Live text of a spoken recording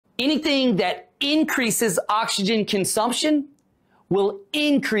Anything that increases oxygen consumption will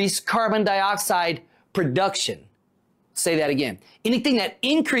increase carbon dioxide production. Say that again. Anything that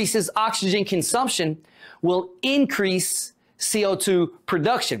increases oxygen consumption will increase CO2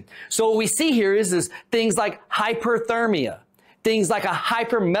 production. So what we see here is things like hyperthermia, things like a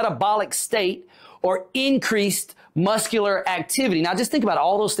hypermetabolic state, or increased muscular activity. Now just think about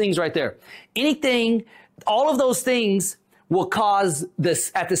all those things right there. All of those things will cause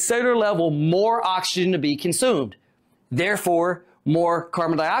this, at the cellular level, more oxygen to be consumed. Therefore, more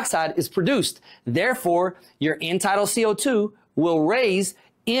carbon dioxide is produced. Therefore, your end-tidal CO2 will raise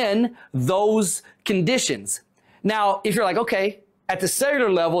in those conditions. Now, if you're like, okay, at the cellular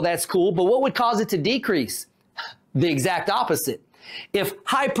level, that's cool, but what would cause it to decrease? The exact opposite. If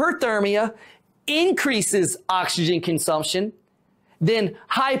hyperthermia increases oxygen consumption, then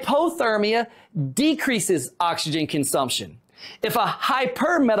hypothermia decreases oxygen consumption. If a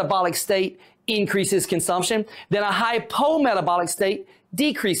hypermetabolic state increases consumption, then a hypometabolic state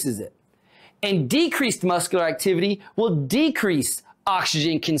decreases it. And decreased muscular activity will decrease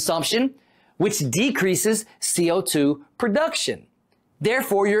oxygen consumption, which decreases CO2 production.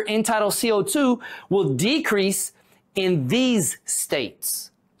 Therefore, your end-tidal CO2 will decrease in these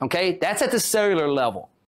states. Okay, that's at the cellular level.